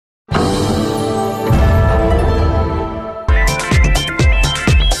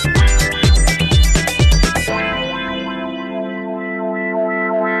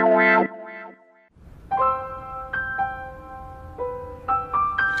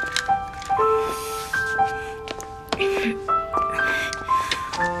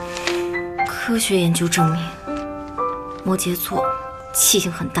科学研究证明，摩羯座气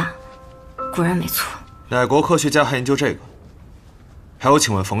性很大，果然没错。哪国科学家还研究这个？还有，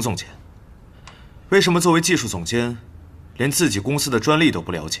请问冯总监，为什么作为技术总监，连自己公司的专利都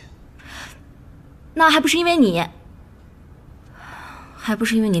不了解？那还不是因为你，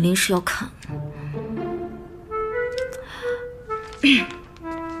临时要看。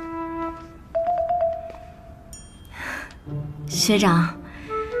学长，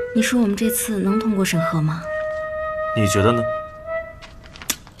你说我们这次能通过审核吗？你觉得呢？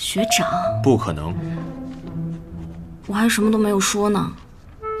学长，不可能。我还什么都没有说呢。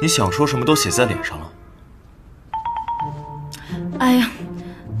你想说什么都写在脸上了。哎呀，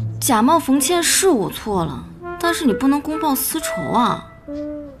假冒冯倩是我错了，但是你不能公报私仇啊。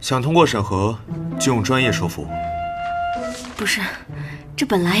想通过审核，就用专业说服我。不是，这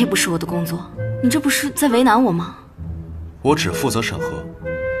本来也不是我的工作，你这不是在为难我吗？我只负责审核，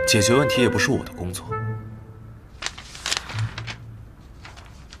解决问题也不是我的工作。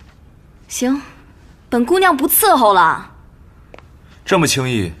行，本姑娘不伺候了。这么轻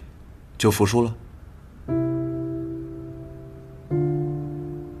易就服输了？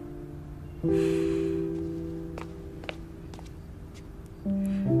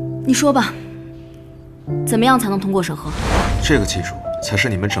你说吧，怎么样才能通过审核？这个技术才是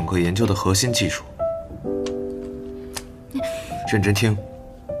你们整个研究的核心技术。认真听。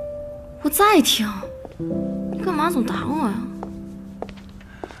我在听，你干嘛总打我呀？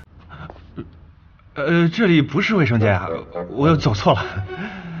这里不是卫生间啊，我又走错了。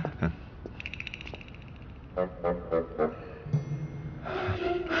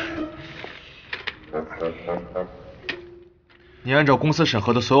你按照公司审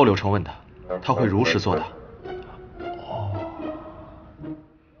核的所有流程问他，他会如实作答。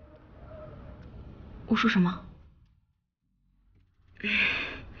我说什么？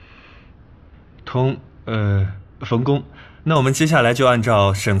冯工，那我们接下来就按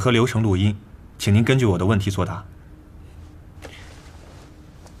照审核流程录音，请您根据我的问题作答。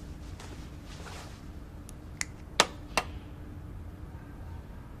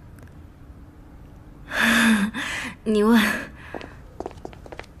你问。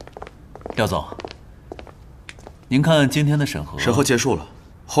廖总，您看今天的审核结束了，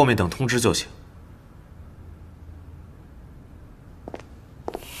后面等通知就行。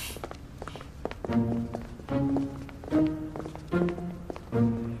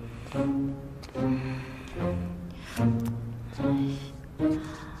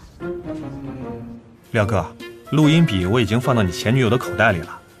廖哥，录音笔我已经放到你前女友的口袋里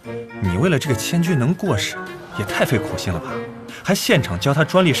了。你为了这个签据能过审，也太费苦心了吧？还现场教他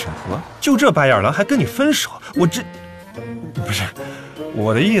专利审核，就这白眼狼还跟你分手，我这不是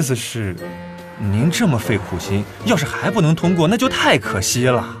我的意思是，您这么费苦心，要是还不能通过，那就太可惜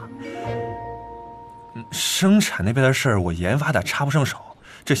了。生产那边的事儿我研发的插不上手，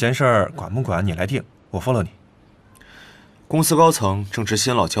这闲事儿管不管你来定，我 follow 你。公司高层正值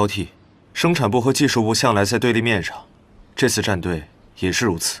新老交替，生产部和技术部向来在对立面上，这次站队也是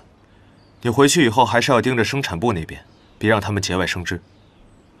如此。你回去以后还是要盯着生产部那边，别让他们节外生枝。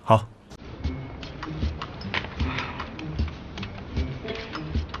好。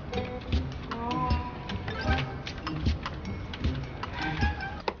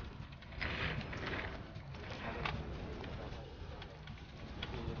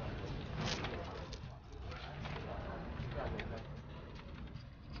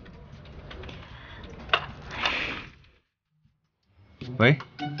喂，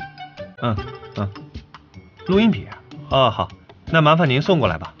录音笔啊，好，那麻烦您送过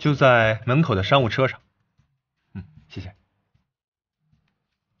来吧，就在门口的商务车上。谢谢。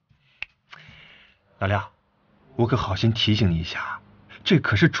老廖，我可好心提醒你一下，这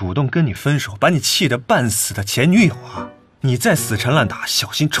可是主动跟你分手，把你气得半死的前女友啊！你再死缠烂打，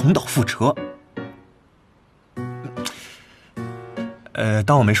小心重蹈覆辙。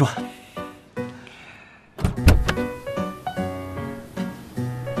当我没说。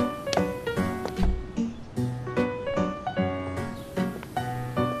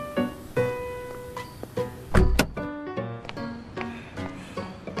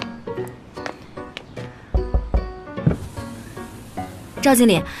赵经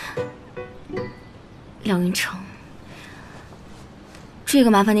理，廖云成，这个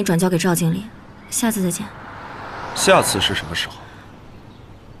麻烦你转交给赵经理，下次再见。下次是什么时候？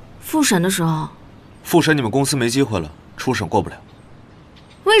复审的时候。复审你们公司没机会了，初审过不了。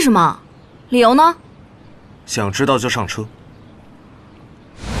为什么？理由呢？想知道就上车。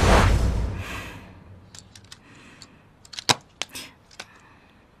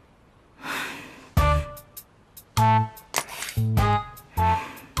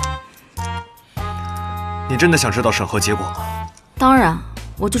你真的想知道审核结果吗？当然，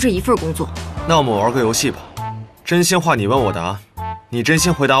我就这一份工作。那我们玩个游戏吧，真心话你问我答，你真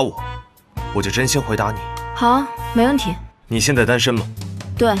心回答我，我就真心回答你。好啊，没问题。你现在单身吗？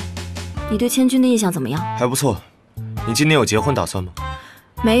对，你对千钧的印象怎么样？还不错。你今年有结婚打算吗？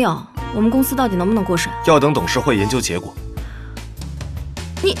没有，我们公司到底能不能过审？要等董事会研究结果。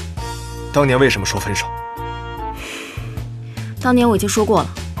你当年为什么说分手？当年我已经说过了。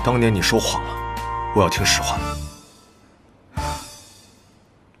当年你说谎了，我要听实话。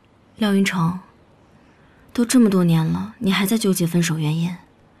廖云成，都这么多年了，你还在纠结分手原因？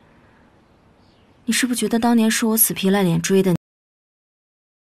你是不是觉得当年是我死皮赖脸追的你？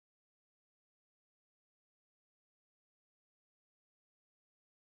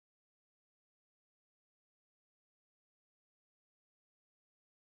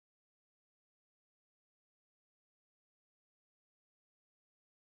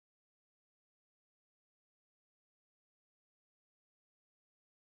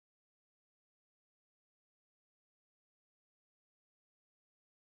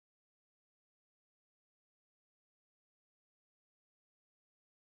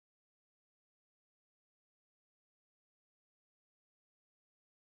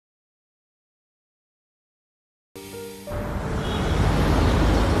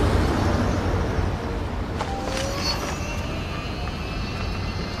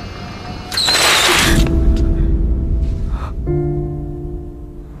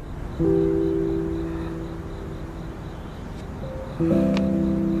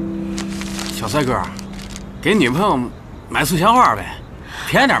小帅哥，给女朋友买束鲜花呗，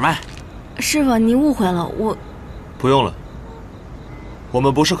便宜点卖。师傅，你误会了，我不用了，我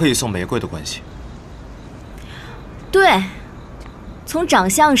们不是可以送玫瑰的关系。对，从长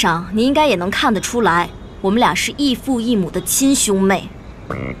相上你应该也能看得出来，我们俩是异父异母的亲兄妹。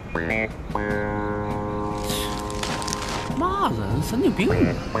骂人，神经病！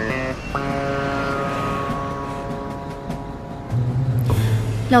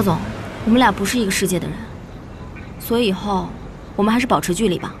廖总，我们俩不是一个世界的人，所以以后我们还是保持距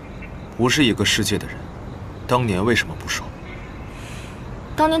离吧。不是一个世界的人，当年为什么不说？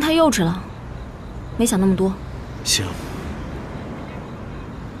当年太幼稚了，没想那么多。行，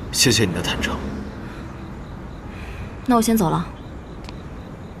谢谢你的坦诚。那我先走了。